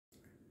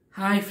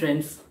Hi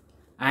friends,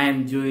 I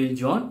am Joel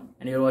John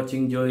and you're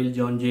watching Joel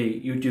John J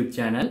YouTube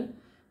channel,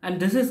 and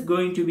this is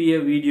going to be a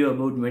video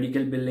about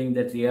medical billing,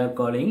 that's AR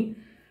calling.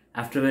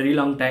 After a very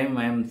long time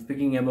I am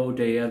speaking about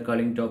a AR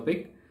calling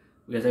topic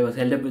because I was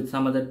held up with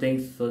some other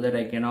things so that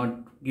I cannot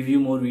give you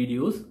more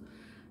videos.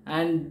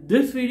 And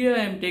this video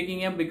I am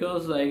taking up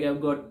because I have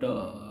got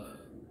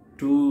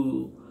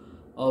two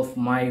of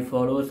my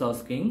followers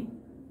asking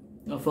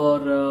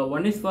for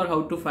one is for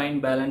how to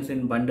find balance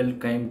in bundled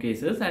claim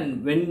cases,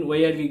 and why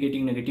are we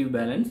getting negative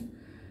balance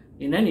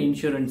in an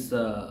insurance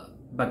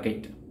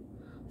bucket.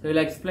 So I'll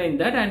explain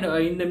that, and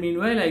in the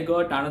meanwhile I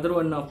got another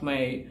one of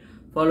my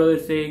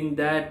followers saying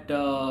that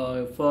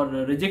for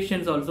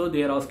rejections also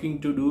they are asking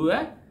to do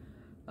a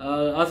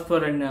ask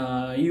for an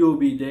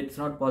EOB. That's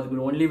not possible.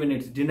 Only when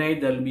it's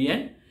denied there will be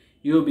an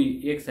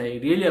EOB. Yes, I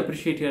really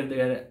appreciate here,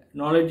 their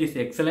knowledge is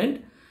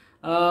excellent,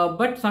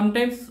 but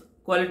sometimes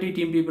quality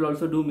team people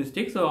also do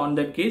mistakes. So on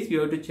that case you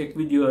have to check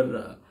with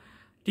your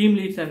team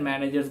leads and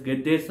managers,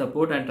 get their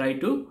support and try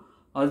to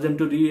ask them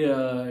to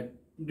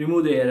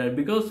remove the error,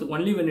 because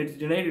only when it's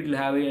denied it will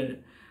have a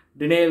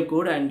denial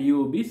code and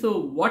EOB. So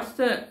what's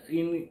the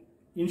in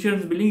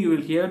insurance billing, you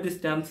will hear these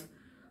terms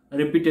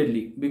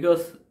repeatedly,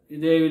 because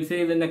they will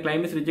say when the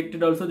claim is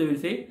rejected also they will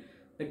say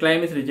the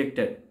claim is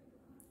rejected.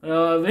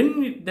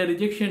 When the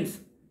rejections,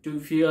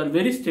 if you are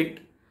very strict,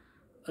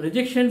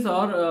 rejections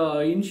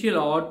are initial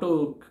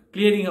auto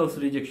clearinghouse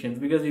rejections,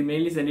 because we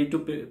mainly send it to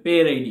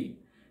payer ID.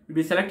 You'll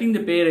be selecting the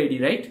payer ID,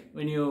 right,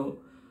 when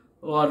you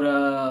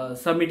are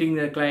submitting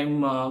the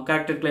claim,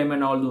 character claim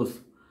and all those.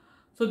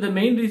 So the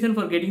main reason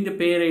for getting the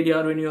payer ID,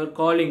 or when you are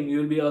calling you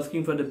will be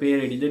asking for the payer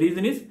ID, the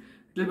reason is it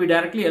will be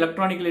directly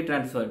electronically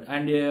transferred,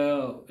 and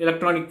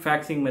electronic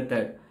faxing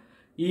method.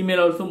 Email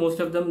also, most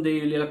of them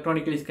they will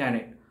electronically scan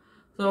it.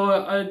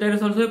 So there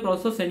is also a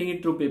process of sending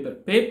it through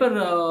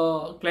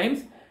paper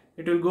claims.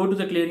 It will go to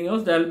the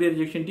clearinghouse, there will be a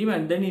rejection team,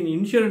 and then in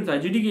insurance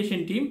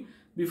adjudication team,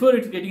 before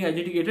it's getting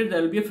adjudicated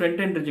there will be a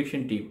front-end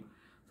rejection team.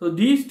 So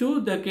these two,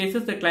 the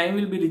cases the claim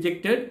will be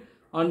rejected,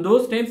 on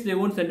those times they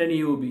won't send an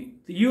EOB.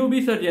 The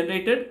EOBs are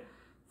generated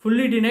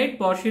fully denied,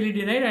 partially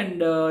denied,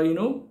 and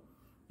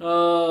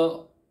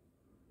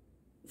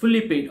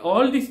fully paid.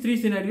 All these three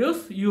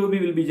scenarios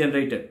EOB will be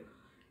generated.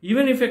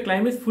 Even if a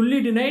claim is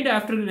fully denied,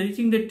 after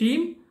reaching the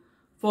team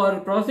for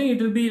processing, it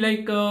will be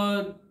like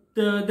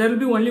there will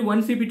be only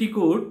one CPT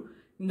code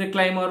in the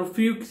claim, or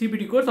few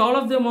CPT codes, all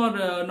of them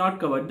are not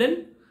covered,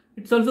 then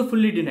it's also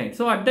fully denied.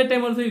 So at that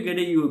time also you get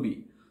a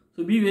EOB.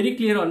 So be very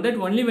clear on that.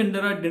 Only when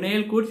there are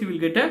denial codes you will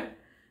get a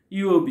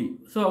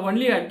EOB. So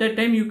only at that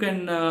time you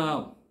can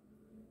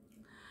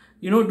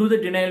do the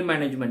denial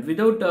management.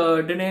 Without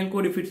denial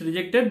code, if it's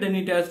rejected, then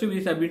it has to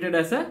be submitted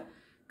as a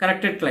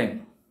corrected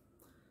claim.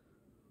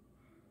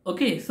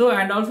 Okay, so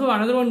and also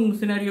another one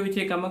scenario which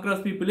I come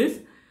across people is,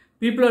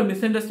 people are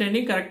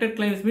misunderstanding corrected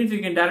claims means you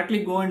can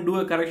directly go and do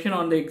a correction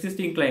on the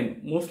existing claim.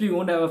 Mostly you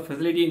won't have a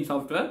facility in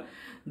software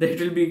that it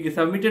will be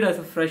submitted as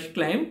a fresh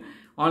claim.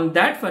 On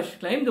that fresh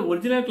claim, the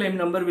original claim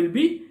number will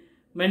be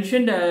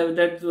mentioned,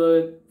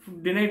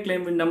 denied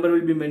claim number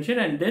will be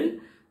mentioned, and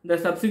then the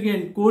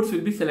subsequent codes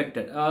will be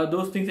selected.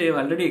 Those things I have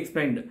already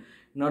explained.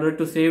 In order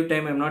to save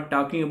time, I am not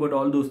talking about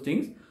all those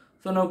things.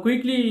 So now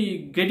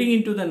quickly getting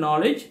into the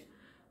knowledge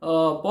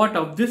part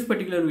of this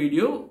particular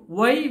video,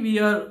 why we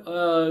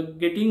are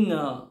getting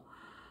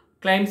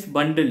claims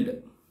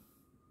bundled.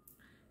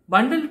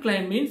 Bundled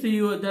claim means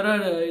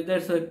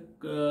there's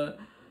a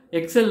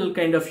Excel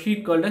kind of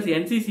sheet called as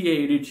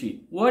NCCI Edits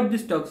Sheet. What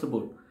this talks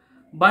about?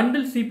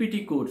 Bundled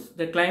CPT codes.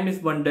 The claim is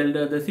bundled,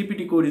 the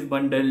CPT code is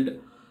bundled.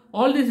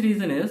 All this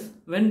reason is,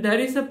 when there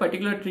is a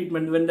particular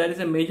treatment, when there is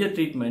a major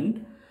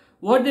treatment,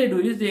 what they do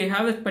is they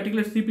have a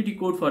particular CPT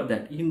code for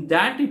that. In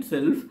that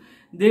itself,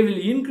 they will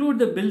include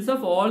the bills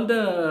of all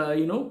the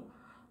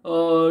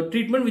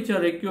treatment which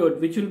are required,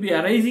 which will be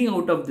arising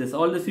out of this.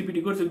 All the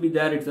CPT codes will be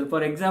there itself.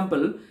 For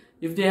example,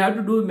 if they have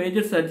to do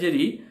major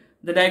surgery,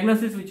 the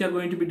diagnosis which are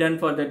going to be done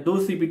for that,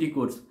 those CPT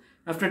codes.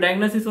 After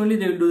diagnosis only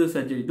they will do the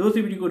surgery. Those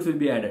CPT codes will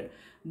be added.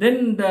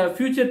 Then the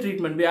future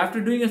treatment, after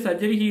doing a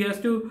surgery he has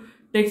to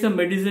take some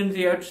medicines,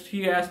 he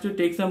has to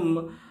take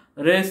some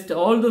rest.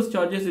 All those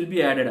charges will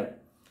be added up.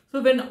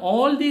 So when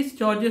all these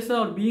charges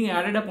are being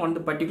added up on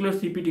the particular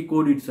CPT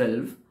code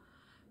itself,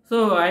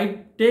 so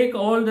I take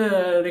all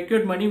the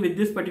required money with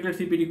this particular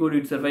CPT code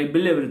itself, I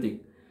bill everything,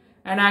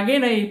 and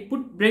again I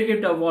break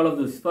it of all of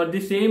this for the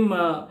same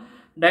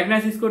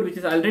diagnosis code which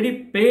is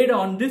already paid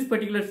on this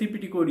particular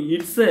CPT code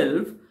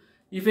itself.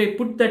 If I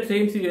put that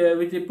same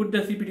which I put the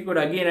CPT code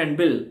again and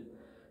bill,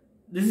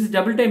 this is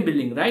double time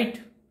billing,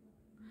 right?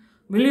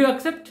 Will you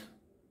accept?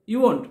 You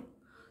won't.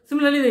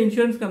 Similarly, the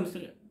insurance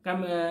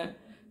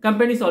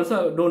companies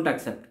also don't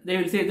accept. They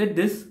will say that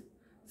this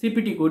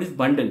CPT code is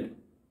bundled.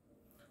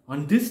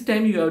 On this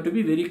time you have to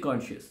be very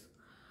conscious.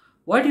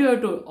 What you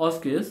have to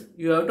ask is,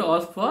 you have to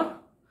ask for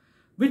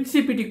which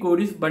CPT code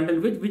is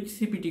bundled with which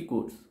CPT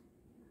codes.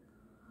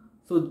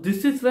 So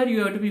this is where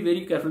you have to be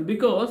very careful,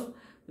 because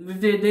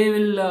they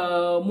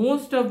will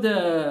most of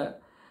the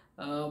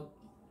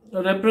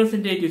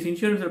representatives,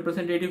 insurance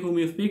representative whom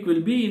you speak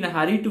will be in a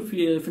hurry to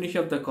finish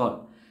up the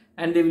call,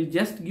 and they will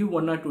just give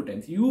 1 or 2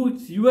 times.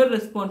 It's your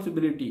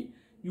responsibility.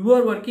 You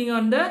are working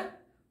on the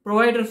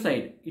provider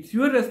side. It's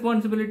your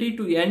responsibility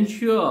to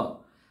ensure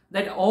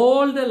that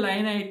all the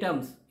line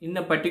items in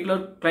a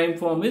particular claim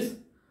form is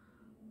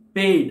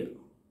paid.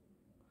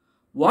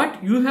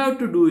 What you have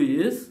to do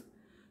is,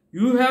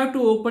 you have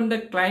to open the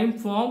claim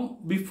form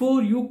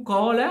before you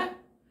call a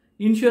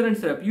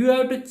insurance rep. You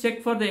have to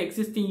check for the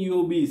existing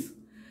UOBs.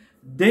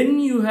 Then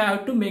you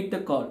have to make the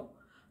call.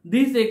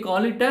 This they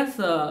call it as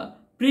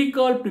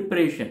pre-call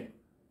preparation.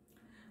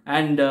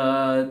 And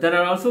there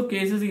are also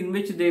cases in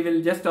which they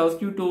will just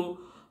ask you to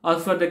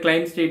ask for the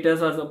claim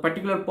status or a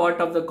particular part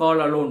of the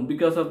call alone,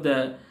 because of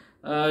the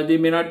they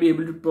may not be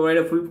able to provide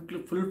a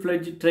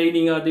full-fledged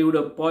training, or they would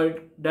have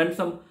done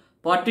some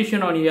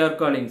partition on AR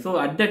calling. So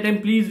at that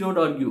time, please don't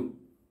argue.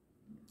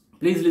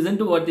 Please listen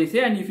to what they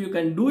say, and if you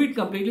can do it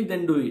completely,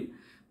 then do it.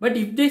 But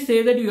if they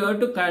say that you have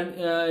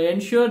to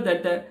ensure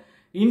that the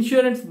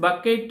insurance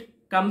bucket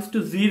comes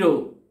to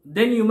 0,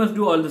 then you must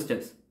do all the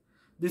steps.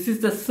 This is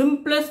the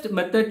simplest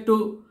method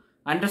to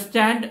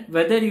understand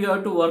whether you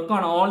have to work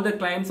on all the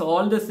claims,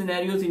 all the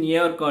scenarios in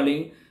AR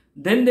calling.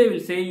 Then they will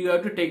say you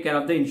have to take care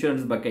of the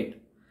insurance bucket.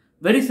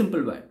 Very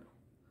simple word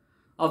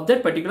of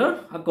that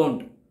particular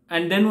account.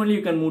 And then only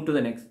you can move to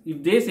the next.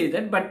 If they say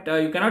that, but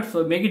you cannot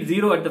make it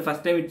 0 at the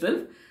first time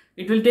itself.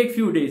 It will take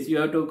few days. You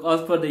have to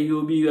ask for the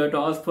UOB, you have to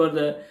ask for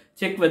the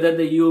check whether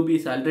the UOB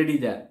is already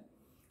there.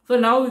 So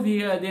now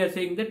they are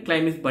saying that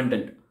claim is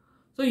bundled.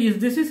 So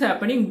this is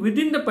happening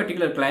within the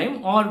particular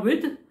claim or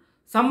with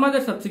some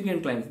other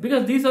subsequent claims,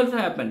 because this also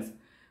happens.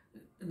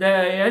 The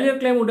earlier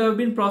claim would have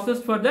been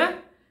processed for the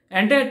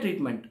entire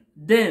treatment.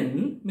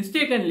 Then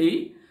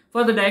mistakenly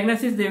for the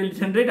diagnosis they will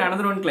generate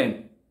another one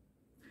claim.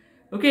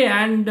 Okay,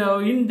 and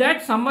in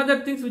that some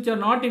other things which are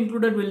not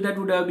included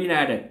would have been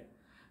added,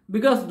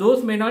 because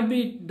those may not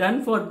be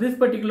done for this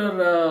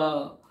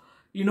particular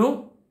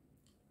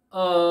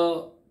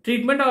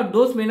treatment, or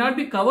those may not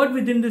be covered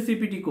within the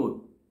CPT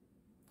code.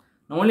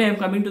 Now only I am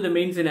coming to the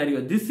main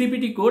scenario. This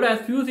CPT code has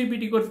few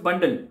CPT codes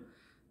bundled,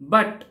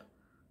 but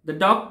the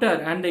doctor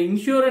and the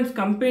insurance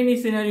company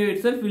scenario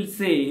itself will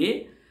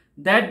say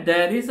that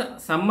there is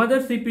some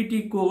other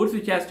CPT codes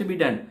which has to be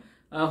done.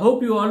 I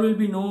hope you all will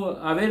be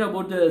aware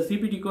about the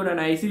CPT code and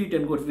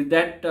ICD-10 codes. With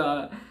that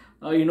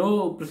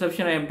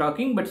perception I am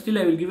talking, but still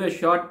I will give a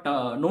short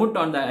note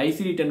on the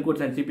ICD-10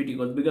 codes and CPT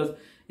codes, because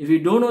if you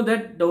don't know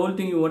that, the whole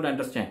thing you won't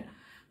understand.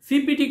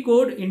 CPT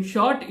code, in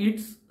short,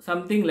 it's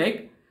something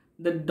like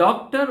the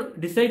doctor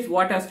decides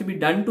what has to be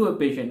done to a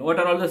patient. What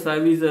are all the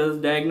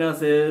services,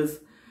 diagnosis,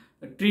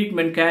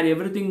 treatment, care,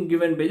 everything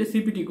given by the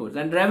CPT codes.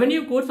 And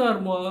revenue codes are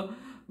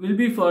will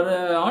be for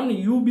on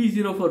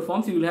UB04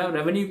 forms. You will have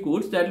revenue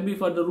codes that will be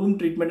for the room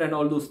treatment and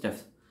all those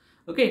stuff.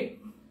 Okay.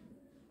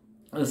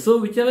 So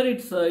whichever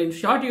it's in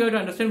short, you have to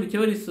understand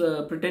whichever is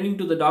pertaining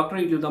to the doctor,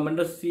 it will come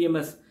under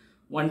CMS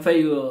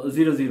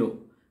 1500,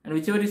 and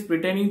whichever is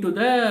pertaining to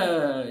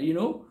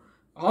the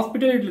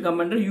hospital, it will come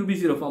under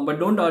UB0 form. But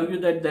don't argue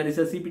that there is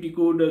a CPT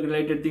code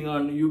related thing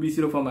on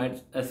UB0 form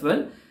as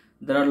well.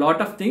 There are a lot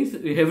of things,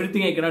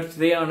 everything I cannot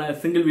say on a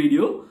single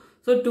video.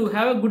 So to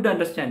have a good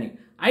understanding,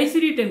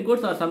 ICD-10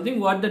 codes are something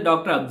what the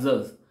doctor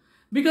observes.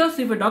 Because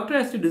if a doctor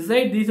has to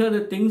decide these are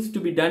the things to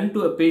be done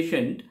to a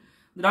patient,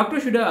 the doctor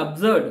should have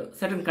observed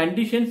certain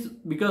conditions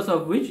because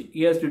of which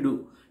he has to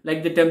do,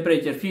 like the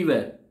temperature,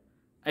 fever,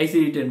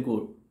 ICD-10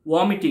 code,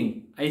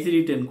 vomiting,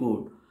 ICD-10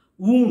 code,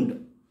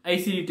 wound,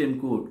 ICD-10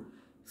 code,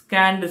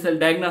 scan result,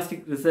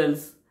 diagnostic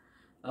results,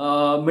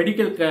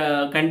 medical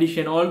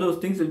condition, all those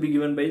things will be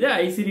given by the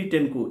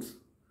ICD-10 codes.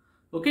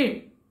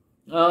 Okay.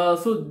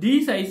 So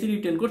these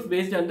ICD-10 codes,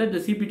 based on that, the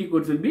CPT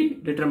codes will be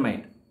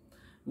determined.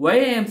 Why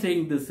I am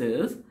saying this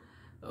is,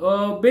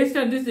 based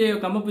on this, they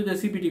have come up with a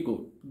CPT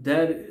code.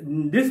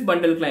 This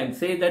bundle claim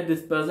say that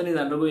this person is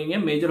undergoing a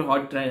major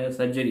heart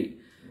surgery.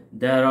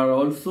 There are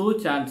also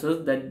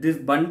chances that this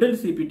bundled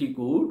CPT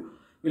code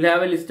will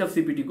have a list of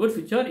CPT codes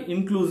which are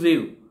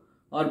inclusive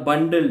or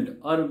bundled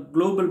or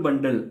global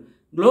bundle.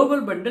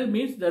 Global bundle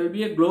means there will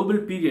be a global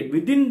period.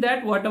 Within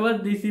that, whatever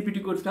the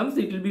CPT codes comes,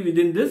 it will be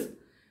within this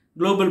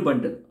global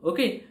bundle.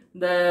 Okay.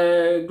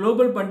 The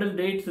global bundle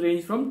dates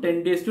range from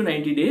 10 days to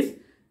 90 days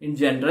in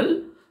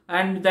general,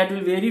 and that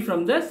will vary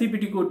from the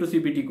CPT code to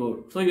CPT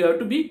code. So you have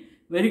to be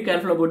very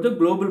careful about the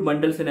global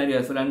bundle scenario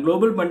as well. And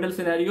global bundle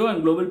scenario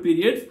and global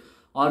periods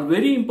are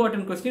very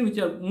important questions which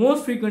are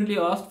most frequently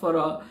asked for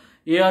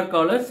AR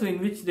callers, in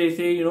which they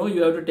say,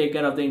 you have to take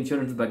care of the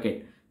insurance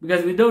bucket.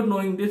 Because without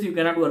knowing this, you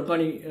cannot work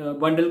on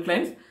bundle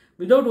claims.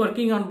 Without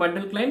working on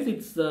bundle claims,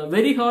 it's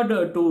very hard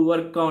to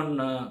work on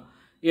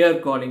AR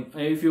calling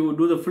if you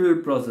do the full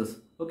process.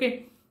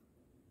 Okay.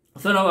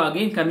 So now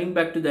again coming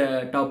back to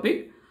the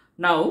topic.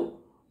 Now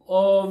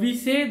we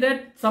say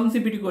that some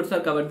CPT codes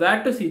are covered.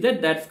 Where to see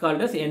that? That's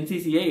called as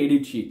NCCI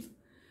Edits Sheets.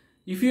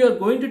 If you are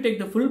going to take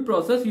the full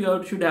process,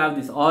 you should have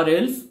this, or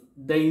else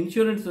the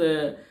insurance,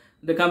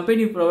 the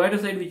company provider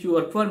side which you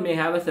work for may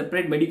have a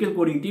separate medical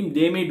coding team.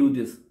 They may do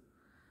this.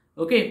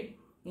 Okay.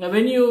 Now,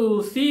 when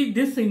you see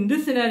this in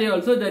this scenario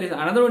also, there is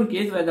another one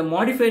case where the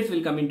modifiers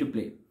will come into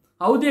play.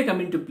 How they come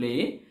into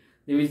play?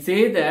 They will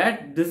say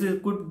that this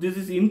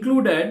is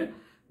included.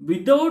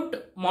 Without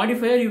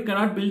modifier, you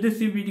cannot build the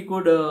CPT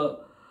code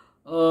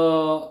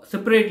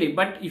separately.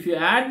 But if you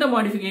add the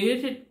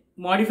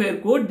modifier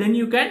code, then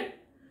you can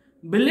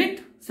build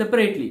it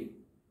separately.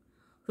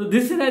 So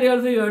this scenario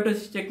also you have to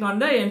check on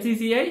the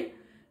NCCI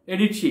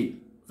Edit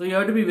Sheet. So you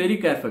have to be very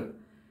careful.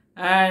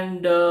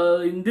 And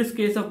in this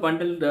case of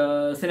bundled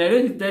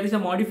scenarios, if there is a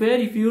modifier,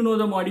 if you know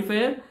the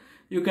modifier,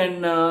 you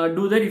can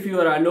do that if you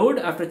are allowed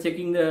after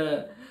checking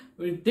the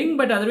thing.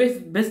 But otherwise,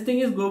 best thing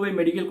is go by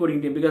medical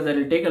coding team, because that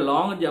will take a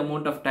long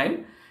amount of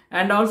time.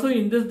 And also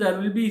in this there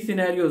will be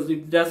scenarios.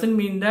 It doesn't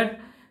mean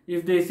that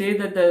if they say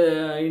that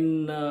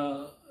in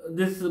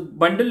this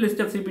bundle list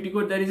of CPT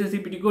code there is a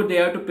CPT code, they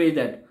have to pay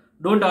that.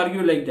 Don't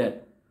argue like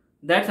that.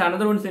 That's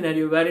another one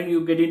scenario wherein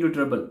you get into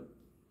trouble.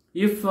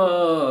 If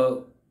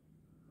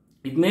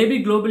it may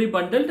be globally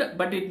bundled,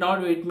 but it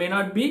may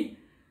not be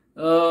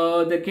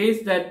the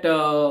case that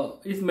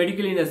is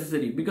medically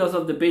necessary. Because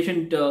of the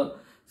patient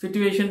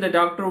situation, the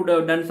doctor would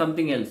have done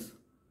something else.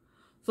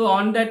 So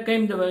on that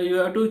time, you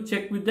have to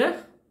check with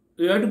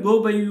you have to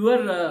go by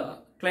your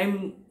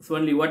claims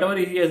only. Whatever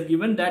he has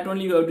given, that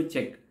only you have to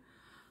check.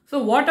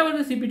 So whatever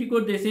the CPT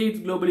code they say it's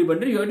globally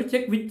bundled, you have to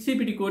check which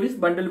CPT code is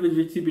bundled with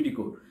which CPT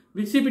code.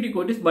 Which CPT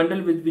code is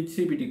bundled with which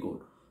CPT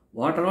code.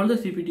 What are all the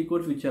CPT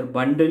codes which are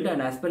bundled,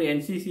 and as per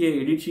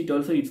NCCI Edit Sheet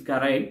also it's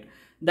correct,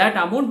 that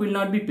amount will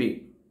not be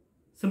paid.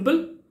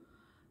 Simple.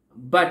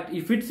 But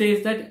if it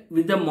says that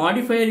with the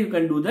modifier you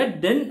can do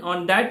that, then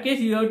on that case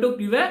you have to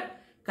give a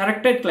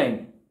corrected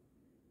claim.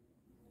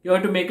 You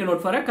have to make a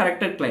note for a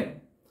corrected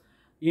claim.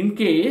 In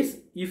case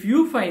if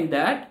you find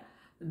that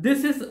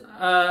this is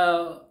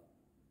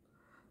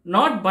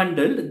not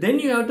bundled, then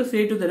you have to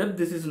say to the rep,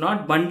 this is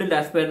not bundled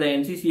as per the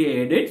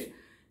NCCI edits.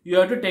 You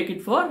have to take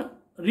it for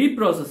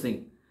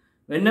reprocessing.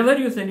 Whenever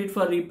you send it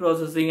for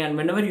reprocessing, and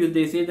whenever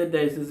they say that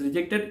this is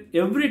rejected,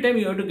 every time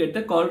you have to get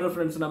the call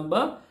reference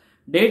number,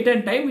 date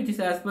and time, which is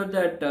as per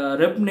that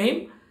rep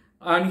name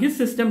and his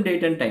system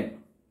date and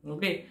time.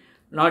 Okay,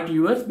 not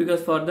yours,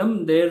 because for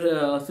them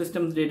their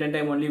system's date and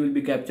time only will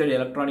be captured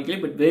electronically,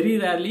 but very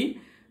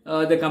rarely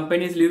the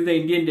companies leave the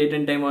Indian date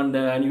and time on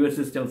the your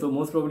system. So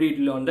most probably it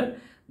will on that.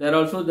 There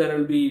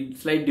will be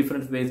slight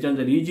difference based on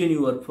the region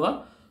you work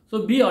for.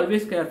 So be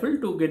always careful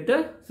to get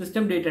the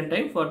system date and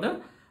time for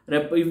the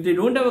rep. If they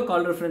don't have a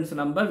call reference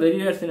number,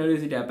 very rare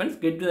scenarios it happens,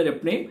 get the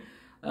rep name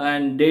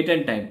and date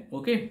and time.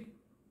 Okay.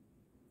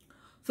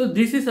 So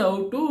this is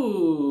how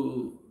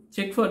to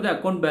check for the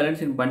account balance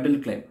in bundle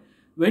claim.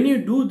 When you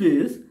do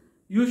this,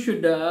 you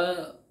should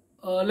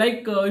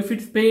if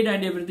it's paid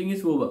and everything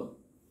is over.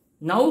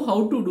 Now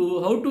how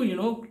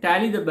to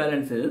tally the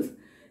balances.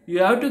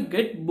 You have to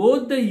get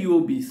both the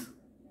EOBs.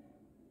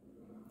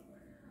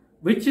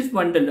 Which is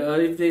bundled.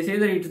 If they say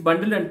that it's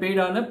bundled and paid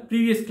on a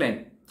previous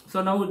claim.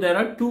 So now there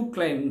are two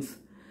claims.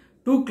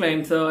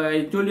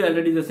 I told you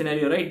already the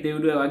scenario, right? They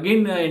would have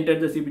again entered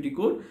the CPT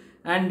code.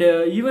 And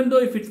even though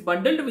if it's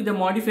bundled with the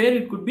modifier,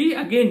 it could be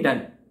again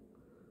done.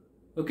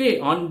 Okay,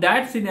 on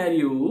that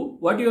scenario,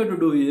 what you have to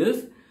do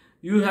is,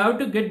 you have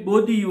to get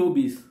both the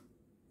EOBs.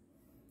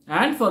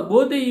 And for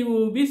both the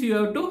EOBs, you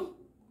have to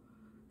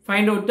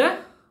find out the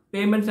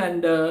payments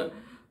and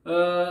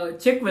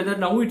check whether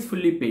now it's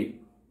fully paid.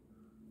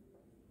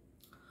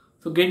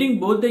 So getting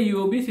both the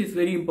EOBs is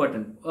very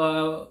important.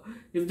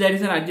 If there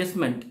is an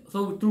adjustment,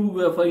 so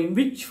towards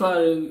which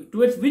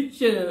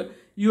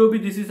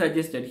EOB this is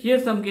adjusted. Here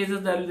some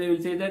cases that they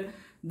will say that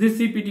this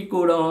CPT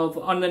code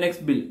on the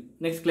next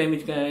claim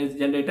which is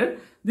generated,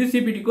 this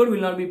CPT code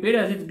will not be paid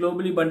as it's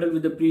globally bundled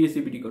with the previous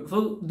CPT code.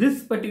 So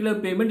this particular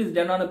payment is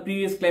done on a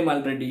previous claim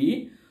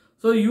already.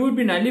 So you would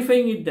be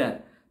nullifying it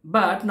there.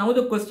 But now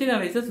the question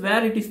arises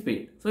where it is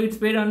paid. So it's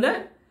paid on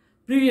the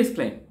previous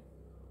claim.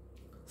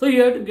 So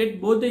you have to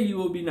get both the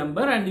EOB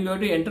number and you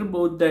have to enter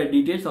both the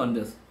details on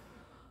this.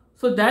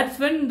 So that's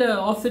when the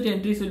offset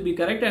entries will be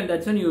correct, and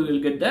that's when you will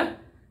get the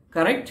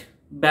correct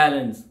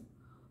balance.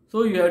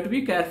 So you have to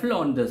be careful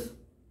on this.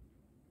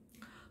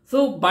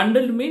 So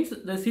bundled means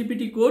the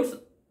CPT codes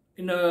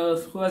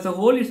as a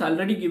whole is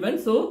already given.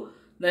 So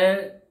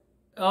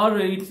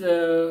it's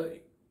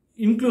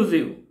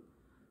inclusive,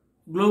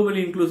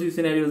 globally inclusive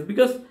scenarios,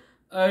 because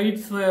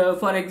it's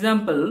for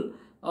example,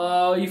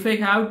 if I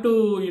have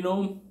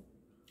to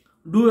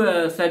do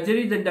a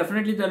surgery, then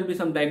definitely there will be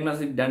some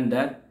diagnostic done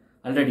there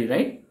already,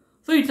 right?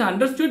 So it's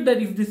understood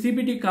that if the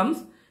CPT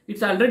comes,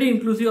 it's already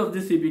inclusive of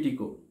this CPT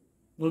code.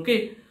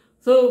 Okay,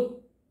 so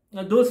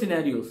those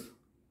scenarios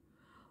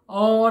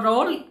are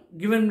all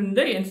given in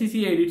the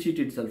NCCI Edit Sheet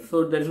itself.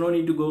 So there is no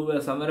need to go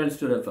somewhere else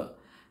to refer.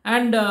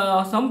 And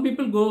some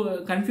people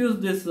confuse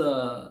this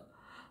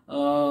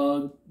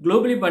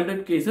globally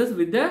bundled cases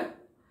with the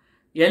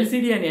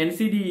LCD and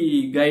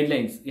NCD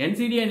guidelines.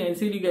 NCD and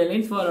NCD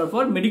guidelines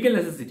for medical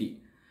necessity.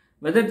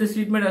 Whether this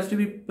treatment has to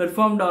be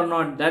performed or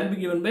not, that will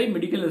be given by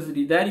medical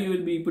necessity. There you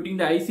will be putting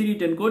the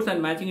ICD-10 codes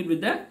and matching it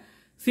with the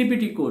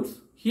CPT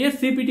codes. Here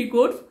CPT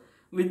codes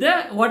with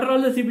the what are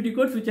all the CPT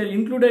codes which are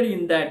included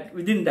in that,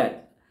 within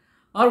that,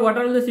 or what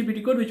are all the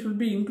CPT code which will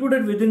be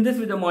included within this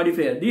with the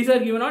modifier. These are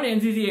given on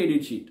NCCI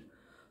Edits Sheet.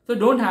 So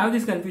don't have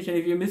this confusion.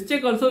 If you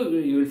mistake also,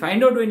 you will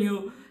find out when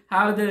you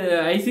have the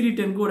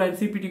ICD-10 code and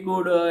CPT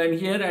code and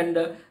here and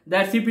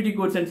that CPT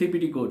codes and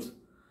CPT codes.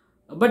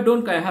 But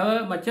don't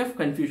have much of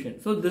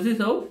confusion. So this is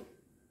how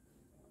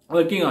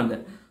working on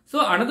that.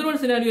 So another one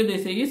scenario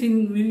they say is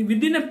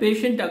within a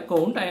patient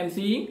account I am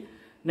seeing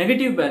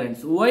negative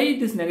balance. Why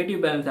this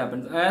negative balance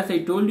happens? As I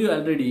told you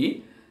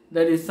already,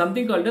 there is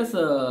something called as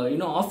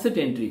offset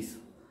entries.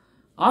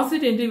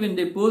 Offset entry, when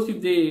they post,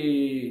 if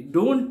they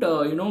don't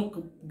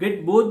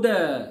get both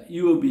the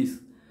UOBs.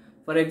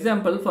 For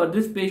example, for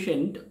this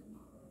patient,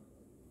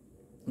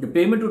 the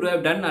payment would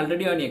have done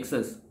already on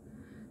excess.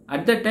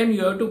 At that time,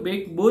 you have to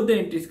make both the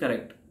entries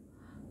correct.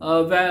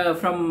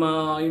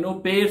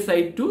 From payer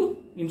side to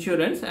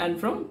insurance, and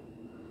from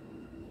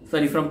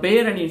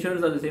payer and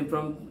insurance are the same.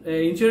 From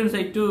insurance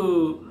side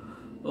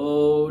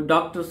to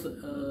doctor's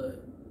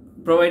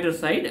provider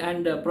side,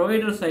 and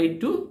provider side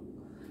to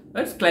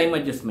that's claim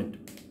adjustment.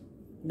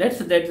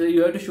 That's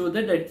you have to show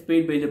that it's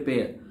paid by the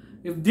payer.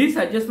 If these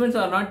adjustments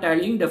are not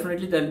tallying,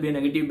 definitely there will be a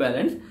negative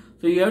balance.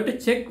 So you have to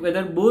check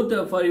whether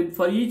both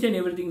for each and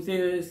everything,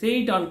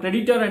 say it on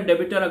creditor and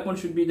debitor account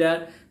should be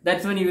there.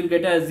 That's when you will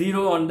get a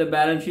 0 on the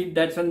balance sheet.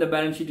 That's when the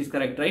balance sheet is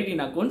correct, right, in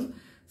accounts.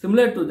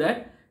 Similar to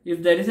that,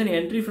 if there is an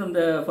entry from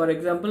the, for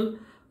example,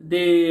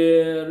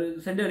 they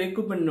send a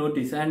recoupment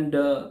notice, and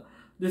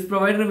this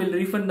provider will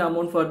refund the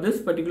amount for this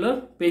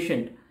particular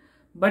patient,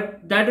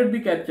 but that would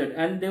be captured,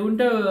 and they wouldn't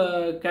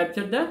have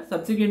captured the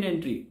subsequent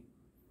entry.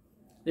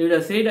 They would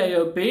have said I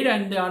have paid,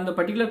 and on the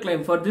particular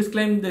claim, for this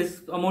claim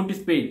this amount is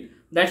paid.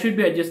 That should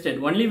be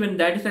adjusted. Only when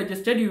that is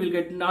adjusted, you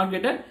will not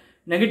get a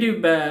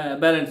negative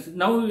balance.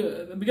 Now,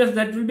 because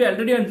that will be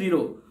already on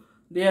 0,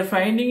 they are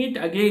finding it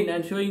again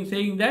and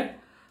saying that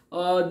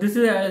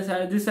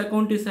this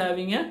account is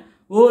having a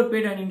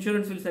overpaid, and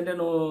insurance will send a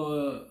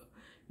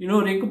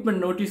recoupment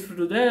notice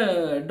to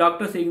the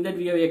doctor saying that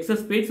we have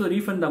excess paid, so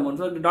refund the amount.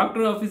 So the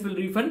doctor office will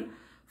refund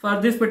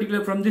for this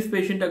particular, from this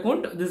patient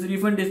account, this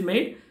refund is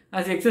made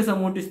as excess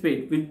amount is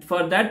paid.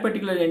 For that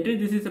particular entry,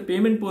 this is a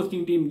payment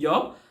posting team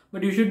job,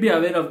 but you should be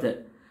aware of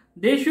that.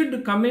 They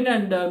should come in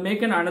and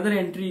make another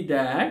entry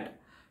that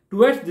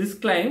towards this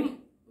claim,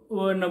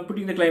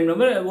 putting the claim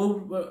number,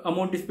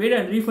 amount is paid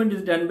and refund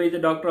is done by the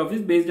doctor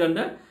office based on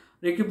the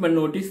recoupment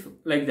notice,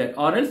 like that.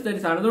 Or else there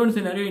is another one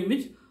scenario in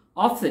which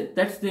offset,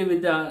 that's they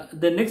with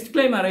the next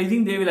claim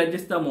arising, they will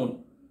adjust the amount.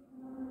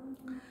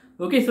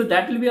 Okay, so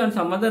that will be on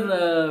some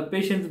other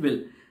patient's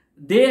bill.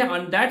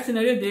 On that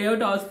scenario, they have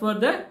to ask for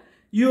the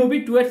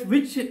UOB towards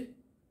which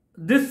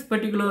this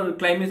particular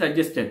claim is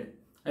adjusted.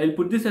 I will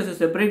put this as a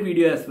separate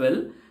video as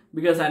well,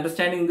 because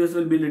understanding this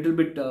will be a little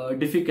bit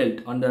difficult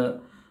on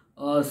the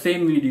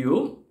same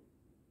video.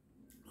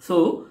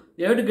 So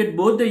they have to get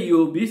both the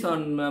UOBs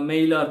on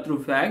mail or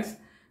through fax,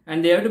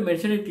 and they have to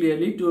mention it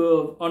clearly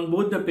on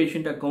both the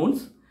patient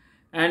accounts.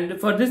 And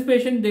for this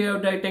patient, they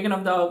have taken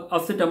off the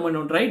offset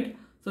amount, right?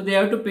 So they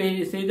have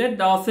to say that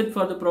the offset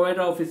for the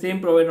provider office,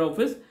 same provider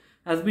office,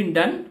 has been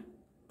done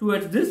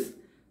towards this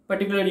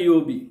particular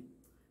UOB.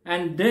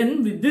 And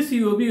then with this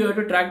UOB, you have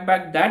to track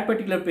back that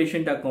particular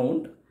patient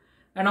account,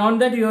 and on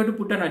that you have to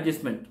put an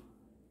adjustment.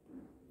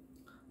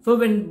 So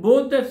when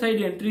both the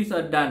side entries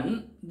are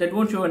done, that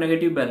won't show a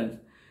negative balance.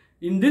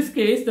 In this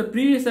case, the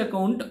previous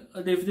account,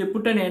 if they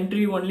put an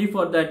entry only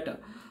for that,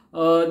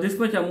 this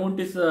much amount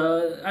is,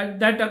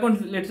 that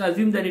account, let's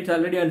assume that it's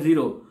already on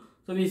 0.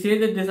 So we say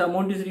that this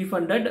amount is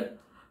refunded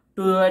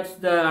towards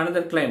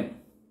another claim.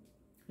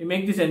 We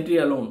make this entry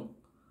alone.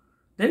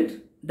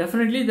 Then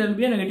definitely there will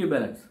be a negative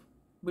balance,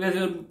 because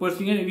you are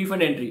posting a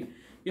refund entry.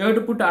 You have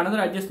to put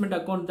another adjustment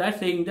account that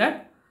saying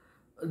that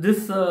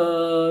this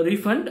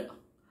refund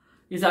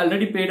is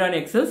already paid on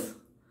excess.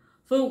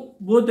 So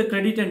both the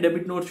credit and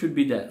debit notes should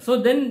be there.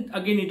 So then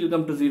again it will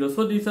come to 0.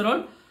 So these are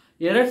all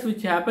errors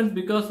which happens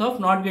because of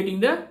not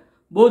getting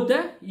both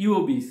the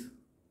UOBs.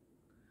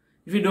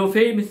 If you don't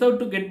miss out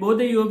to get both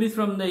the UOBs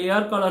from the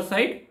AR caller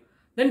side,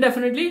 then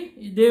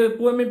definitely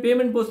the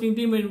payment posting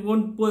team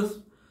won't post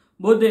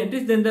both the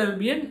entries, then there will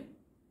be a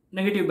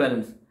negative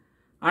balance.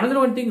 Another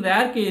one thing,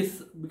 rare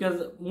case,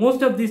 because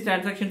most of these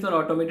transactions are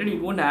automated,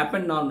 it won't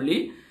happen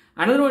normally.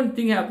 Another one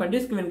thing happened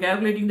is when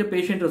calculating the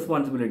patient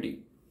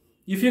responsibility.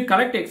 If you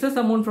collect excess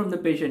amount from the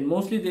patient,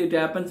 mostly it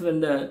happens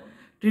when the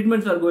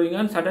treatments are going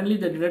on, suddenly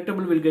the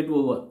deductible will get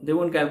over. They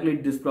won't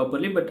calculate this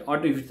properly, but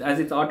as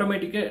it's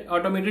automated, it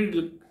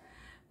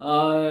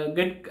will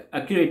get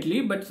accurately,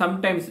 but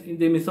sometimes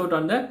they miss out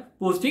on the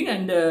posting,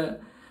 and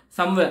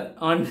somewhere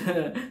on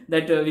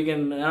that we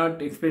can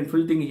not explain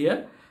full thing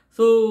here.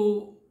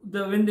 So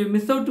when they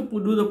miss out to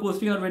do the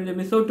posting, or when they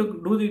miss out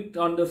to do it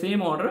on the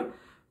same order,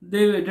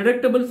 the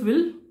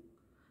deductibles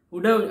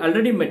would have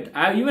already met.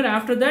 Even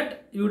after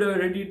that, you would have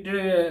already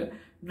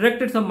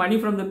directed some money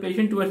from the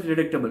patient towards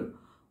deductible.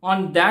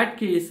 On that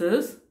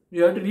cases,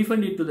 you have to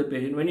refund it to the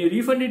patient. When you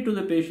refund it to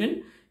the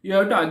patient, you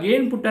have to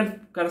again put a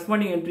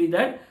corresponding entry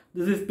that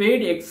this is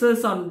paid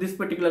excess on this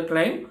particular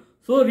claim,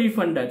 so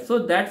refund that. So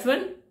that's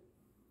when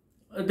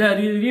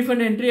the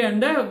refund entry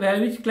and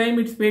which claim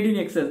it's paid in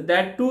excess,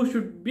 that too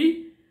should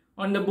be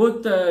on the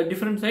both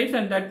different sides,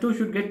 and that too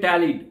should get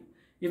tallied.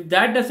 If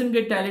that doesn't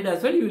get tallied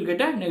as well, you will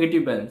get a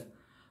negative balance.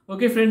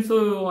 Okay friends,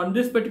 so on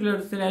this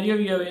particular scenario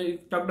we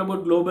have talked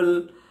about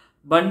global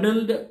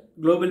bundled,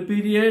 global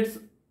periods,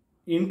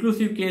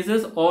 inclusive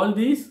cases. All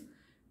these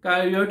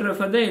you have to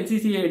refer the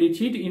NCCI edit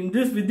sheet.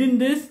 Within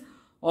this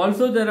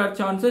also there are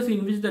chances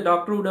in which the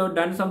doctor would have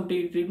done some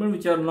treatment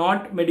which are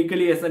not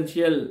medically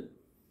essential.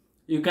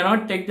 You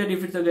cannot take that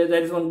if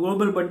there is one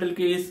global bundle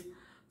case,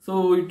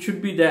 so it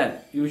should be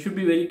there. You should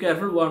be very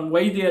careful on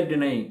why they are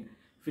denying.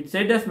 If it's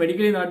said as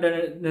medically not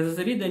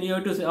necessary, then you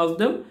have to ask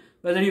them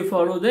whether you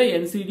follow the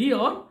NCD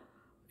or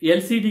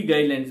LCD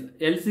guidelines.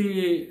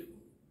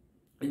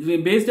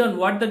 Based on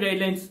what the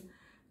guidelines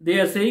they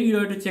are saying, you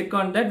have to check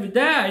on that with the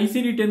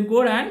ICD-10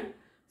 code and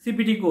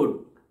CPT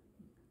code.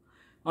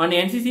 On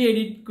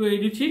NCCI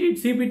edit sheet,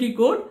 it's CPT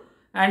code,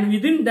 and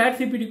within that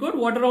CPT code,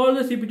 what are all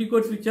the CPT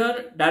codes which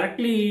are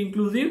directly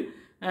inclusive,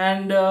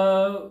 and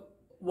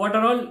what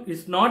are all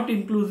is not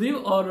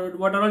inclusive, or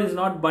what are all is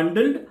not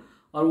bundled,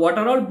 or what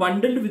are all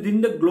bundled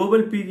within the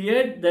global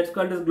period. That's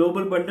called as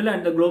global bundle,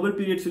 and the global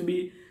period should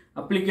be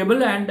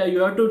applicable, and you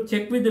have to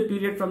check with the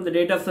period from the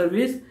date of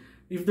service.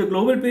 If the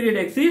global period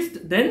exists,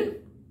 then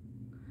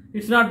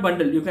it's not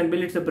bundled, you can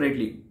bill it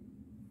separately.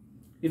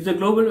 If the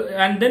global,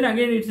 and then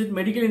again it's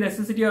medically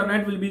necessity or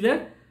not will be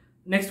the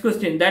next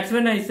question. That's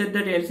when I said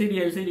that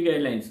LCD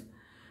guidelines,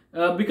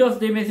 because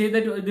they may say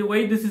that the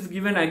way this is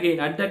given again,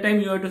 at that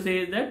time you have to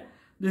say that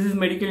this is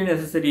medically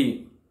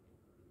necessary.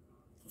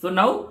 So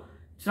now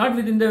it's not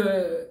within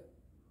the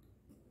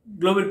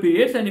global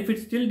periods, and if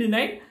it's still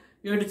denied,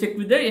 you have to check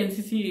with the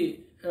NCC,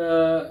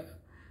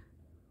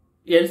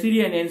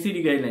 LCD and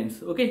NCD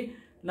guidelines. Okay,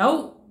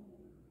 now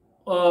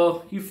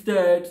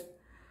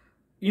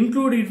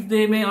if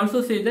they may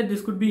also say that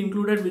this could be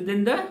included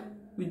within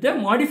with the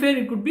modifier,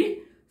 it could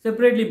be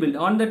separately billed.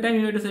 On the time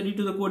you have to send it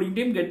to the coding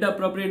team, get the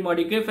appropriate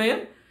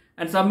modifier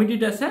and submit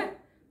it as a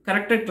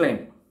corrected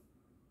claim.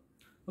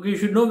 Okay, you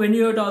should know when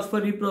you have to ask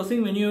for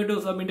reprocessing, when you have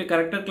to submit a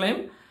corrected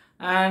claim,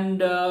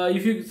 and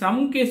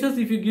some cases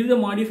if you give the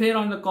modifier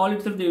on the call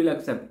itself, they will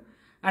accept.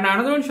 And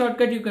another one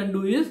shortcut you can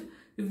do is,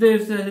 if there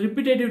is a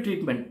repetitive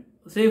treatment,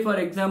 say for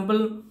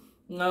example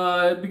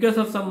because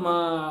of some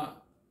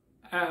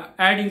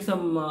adding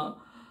some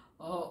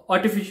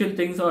artificial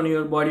things on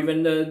your body,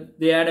 when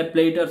they add a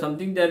plate or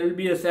something, there will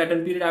be a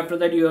certain period after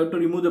that you have to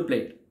remove the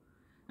plate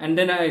and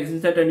then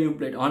insert a new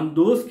plate. On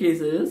those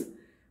cases,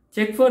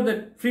 check for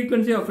the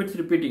frequency of its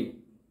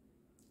repeating.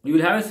 You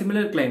will have a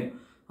similar claim.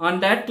 On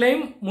that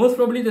claim, most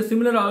probably the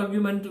similar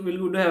argument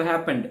would have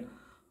happened.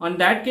 On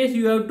that case,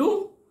 you have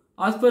to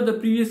ask for the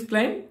previous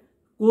claim,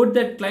 quote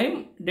that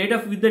claim,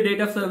 with the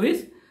date of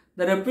service.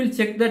 The rep will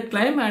check that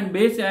claim,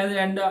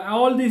 and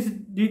all these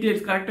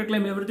details, corrected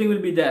claim, everything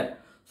will be there.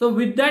 So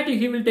with that,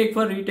 he will take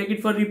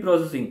it for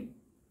reprocessing.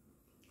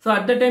 So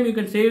at that time you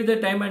can save the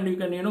time and you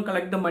can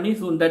collect the money.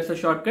 So that's a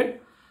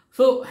shortcut.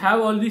 So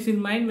have all this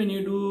in mind when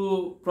you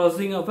do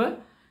processing of a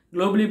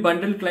globally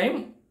bundled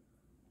claim,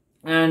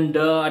 and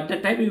at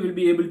that time you will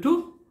be able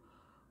to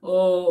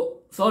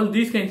solve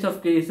these kinds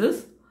of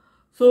cases.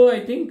 So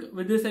I think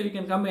with this we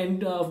can come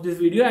end of this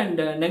video. And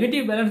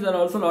negative balance, there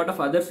are also a lot of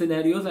other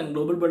scenarios, and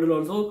global bundle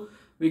also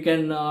we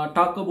can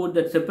talk about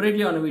that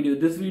separately on a video.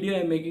 This video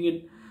I am making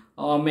it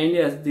mainly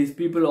as these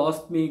people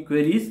asked me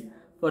queries.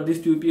 For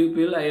these two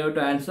people I have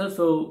to answer.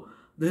 So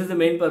this is the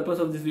main purpose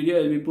of this video.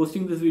 I will be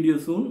posting this video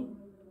soon,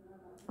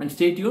 and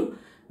stay tuned.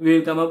 We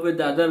will come up with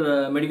the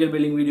other medical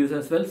billing videos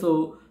as well.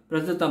 So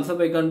press the thumbs up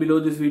icon below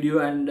this video,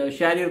 and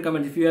share your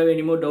comments. If you have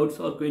any more doubts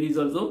or queries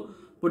also,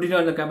 put it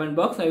on the comment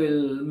box. I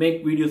will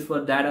make videos for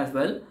that as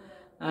well.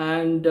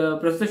 And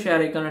press the share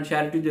icon and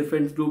share it with your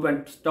friends group,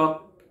 and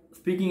start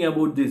speaking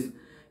about this.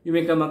 You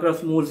may come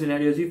across more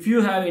scenarios. If you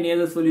have any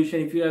other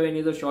solution, if you have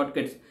any other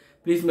shortcuts,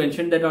 please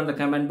mention that on the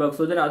comment box,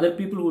 so that other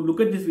people who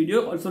look at this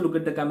video also look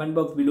at the comment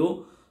box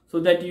below, so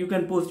that you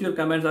can post your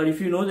comments, or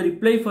if you know the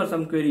reply for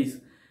some queries,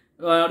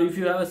 or if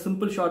you have a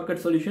simple shortcut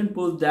solution,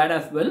 post that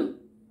as well.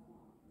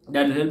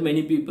 That will help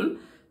many people.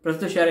 Press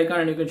the share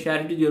icon and you can share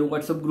it with your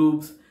WhatsApp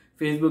groups,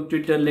 Facebook,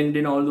 Twitter,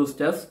 LinkedIn, all those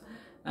stuffs.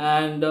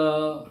 And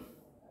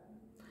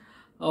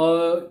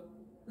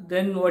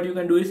then what you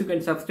can do is you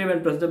can subscribe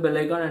and press the bell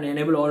icon and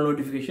enable all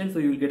notifications, so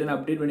you will get an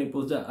update when I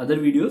post the other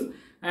videos.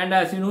 And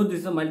as you know, this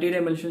is a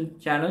multi-dimensional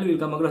channel. You will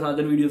come across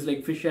other videos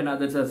like fish and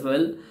others as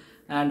well.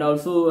 And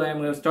also I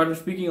am started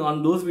speaking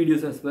on those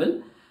videos as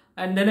well.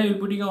 And then I will be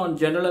putting on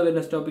general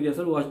awareness topic as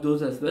well. Watch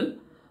those as well.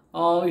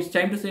 It's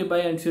time to say bye,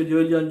 and so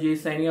Joel John J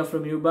signing off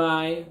from you.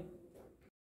 Bye.